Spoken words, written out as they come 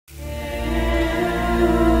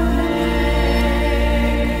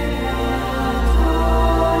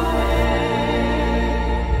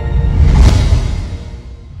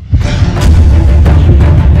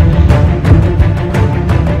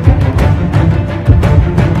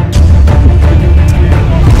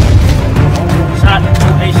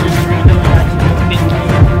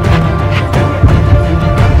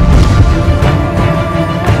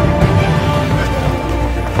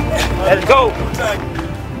Let's go.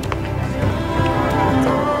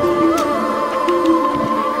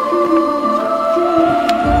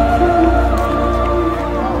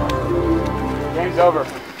 Game's over.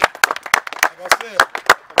 Like I said,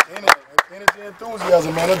 energy,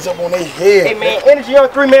 enthusiasm, man. That's up on their head. Hey, man, energy on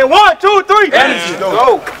three, man. 1, 2, 3. Energy,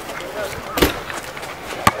 go.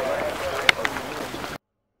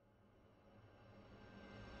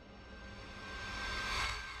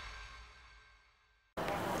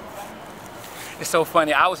 It's so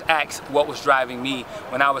funny, I was asked what was driving me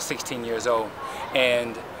when I was 16 years old.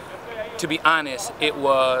 And to be honest, it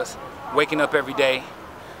was waking up every day,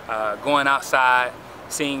 going outside,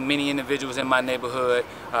 seeing many individuals in my neighborhood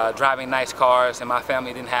driving nice cars, and my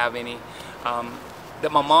family didn't have any.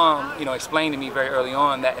 That my mom, explained to me very early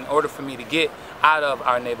on that in order for me to get out of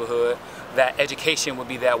our neighborhood, that education would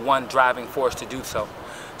be that one driving force to do so.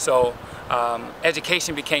 So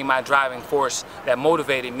education became my driving force that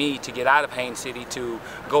motivated me to get out of Haines City to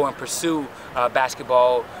go and pursue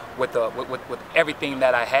basketball with everything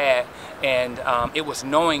that I had. And it was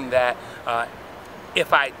knowing that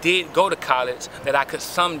if I did go to college, that I could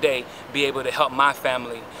someday be able to help my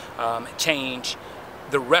family change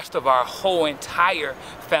the rest of our whole entire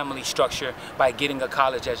family structure by getting a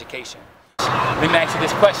college education. Let me ask you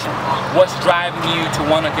this question. What's driving you to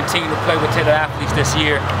want to continue to play with Taylor athletes this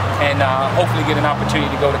year and hopefully get an opportunity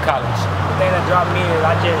to go to college? The thing that drives me is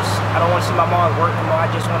I don't want to see my mom work anymore. I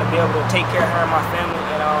just want to be able to take care of her and my family,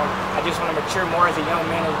 and I just want to mature more as a young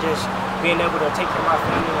man and just being able to take care of my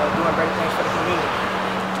family and doing better things for the community.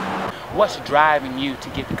 What's driving you to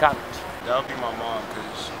get to college? That would be my mom,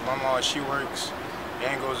 because my mom, she works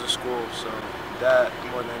and goes to school, so that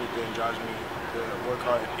more than anything drives me to work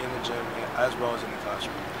hard in the gym as well as in the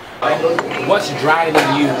classroom. What's driving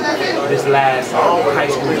you this last high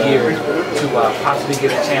school year to possibly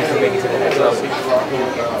get a chance to make it to the next level?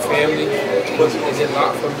 Family is a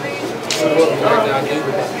lot for me. Support me right now, I do.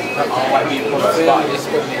 Family is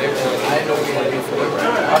supporting me everything. I know what you want to do for them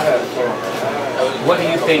right now. What do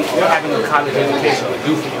you think having a college education would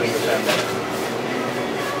do for you and your family?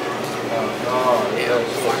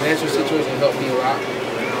 Financial situation helped me a lot.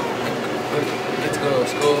 Get to go to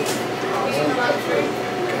school.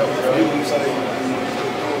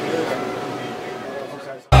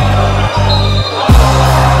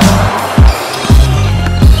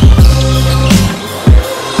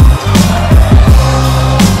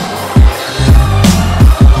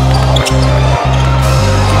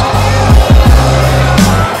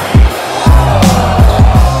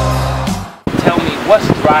 Tell me, what's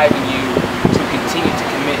driving you to continue to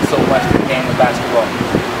commit so much to the game of basketball?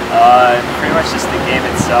 Pretty much just the game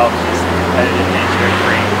itself, just the competitive nature it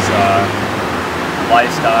brings,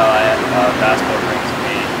 lifestyle basketball brings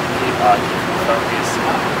me, keeps me focused,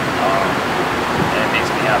 and it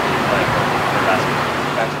makes me happy to play for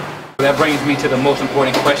basketball. That brings me to the most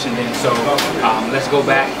important question then, so let's go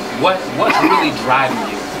back. What's really driving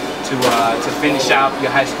you to finish out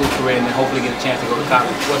your high school career and then hopefully get a chance to go to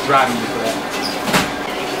college? What's driving you for that?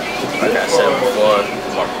 Like I said before,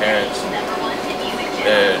 my parents,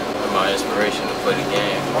 they're my inspiration to play the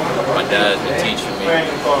game. My dad's been teaching me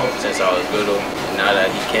since I was little. Now that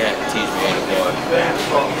he can't teach me anymore,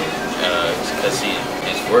 because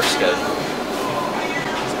his work schedule,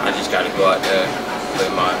 I just got to go out there,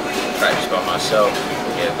 practice by myself,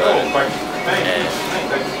 get better, and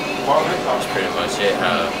that's pretty much it.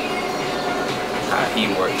 How he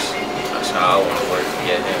works, that's how I want to work to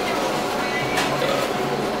get him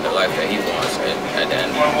the life that he wants at the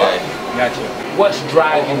end of the day. Gotcha. What's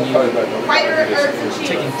driving you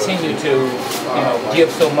to continue to, give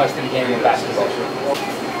so much to the game of basketball?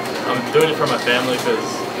 I'm doing it for my family because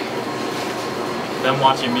them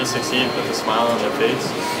watching me succeed with a smile on their face,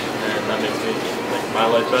 and that makes me like my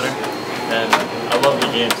life better. And I love the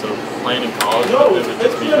game, so playing in college would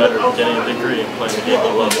just be better, getting a degree and playing the game I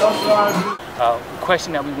love. The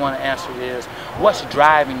question that we want to answer is, what's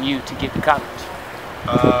driving you to get to college?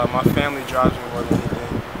 My family drives me more than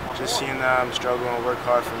anything. Just seeing them struggle and work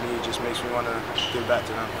hard for me just makes me want to give back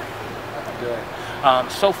to them.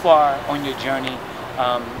 Good. So far on your journey,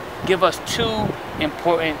 give us 2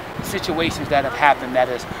 important situations that have happened that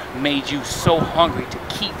has made you so hungry to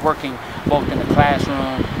keep working both in the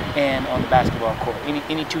classroom and on the basketball court?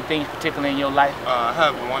 Any two things particularly in your life? I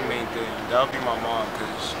have one main thing. That would be my mom,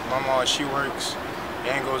 because my mom, she works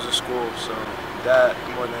and goes to school, so that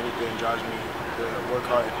more than anything drives me to work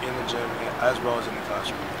hard in the gym as well as in the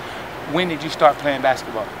classroom. When did you start playing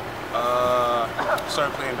basketball? I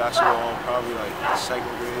started playing basketball probably like second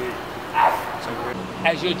grade.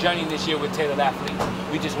 As you're journeying this year with Tailored Athletes,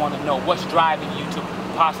 we just want to know what's driving you to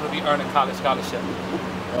possibly earn a college scholarship.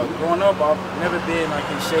 Growing up, I've never been like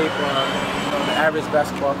in shape, the average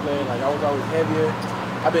basketball player. Like I was always heavier.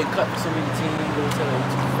 I've been cut for so many teams. They would say you're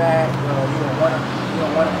too fat. You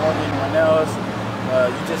don't want it more than anyone else.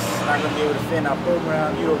 You just not gonna be able to fit in our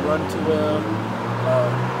program. You don't run too well.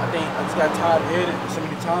 I think I just got tired of hearing it so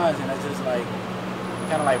many times, and that's just like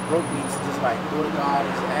kind of like broke me to just like go to God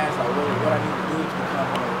and just ask like what I need to do to become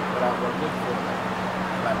what I'm looking for.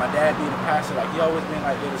 Like my dad being a pastor, like he always been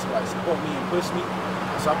like there to like support me and push me.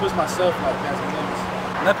 So I pushed myself like past the limits.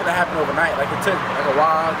 Nothing that happened overnight. Like it took like a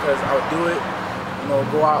while because I would do it,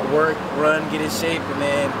 go out, work, run, get in shape, and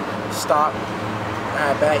then stop.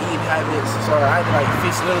 I had bad eating habits, so I had to like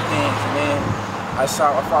fix little things, and then I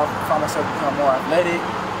found myself becoming more athletic.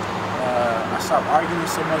 I stopped arguing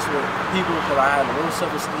so much with people because I had low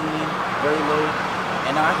self-esteem, very low,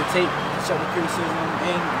 and now I can take constructive criticism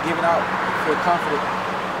and give it out, feel confident.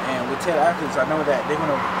 And with Tailored Athletes, I know that they're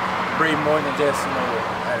gonna bring more than just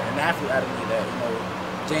an athlete out of me. That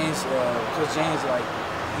James, Coach James, like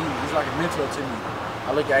he's like a mentor to me.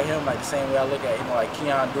 I look at him like the same way I look at like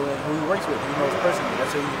Keon doing, who he works with. He knows personally.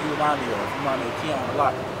 That's who he reminds me of. He reminds me of Keon a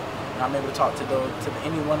lot. And I'm able to talk to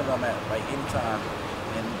any one of them at like any time.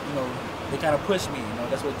 And they kind of push me.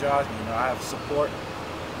 That's what drives me. I have support,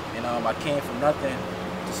 and I came from nothing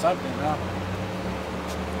to something.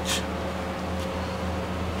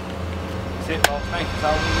 That's it, Boss. Thank you. That's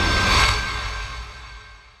all we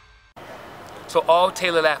need. So all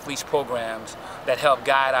Tailored Athletes programs that help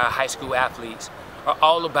guide our high school athletes are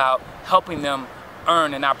all about helping them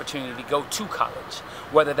earn an opportunity to go to college,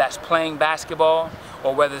 whether that's playing basketball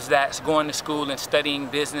or whether that's going to school and studying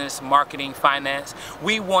business, marketing, finance.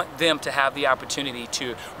 We want them to have the opportunity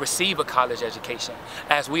to receive a college education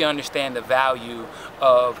as we understand the value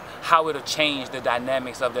of how it'll change the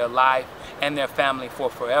dynamics of their life and their family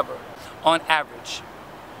for forever. On average,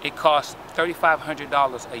 it costs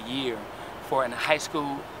 $3,500 a year for a high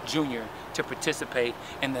school junior to participate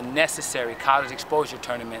in the necessary college exposure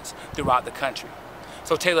tournaments throughout the country.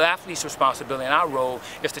 So Tailored Athletes' responsibility and our role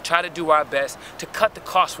is to try to do our best to cut the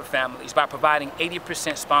cost for families by providing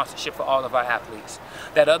 80% sponsorship for all of our athletes.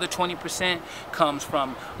 That other 20% comes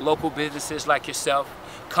from local businesses like yourself,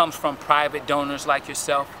 comes from private donors like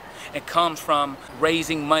yourself, and comes from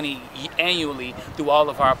raising money annually through all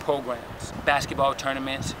of our programs, basketball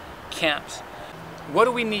tournaments, camps. What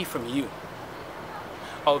do we need from you?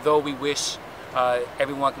 Although we wish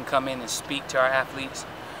everyone can come in and speak to our athletes,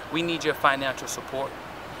 we need your financial support.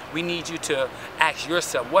 We need you to ask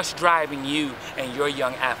yourself, what's driving you and your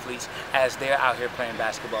young athletes as they're out here playing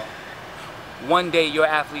basketball? One day your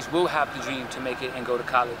athletes will have the dream to make it and go to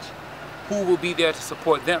college. Who will be there to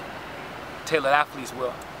support them? Tailored Athletes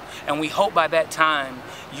will. And we hope by that time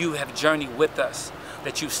you have journeyed with us,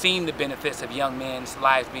 that you've seen the benefits of young men's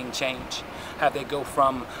lives being changed, how they go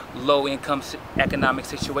from low-income economic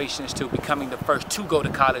situations to becoming the first to go to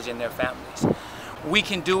college in their families. We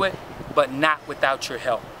can do it, but not without your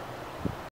help.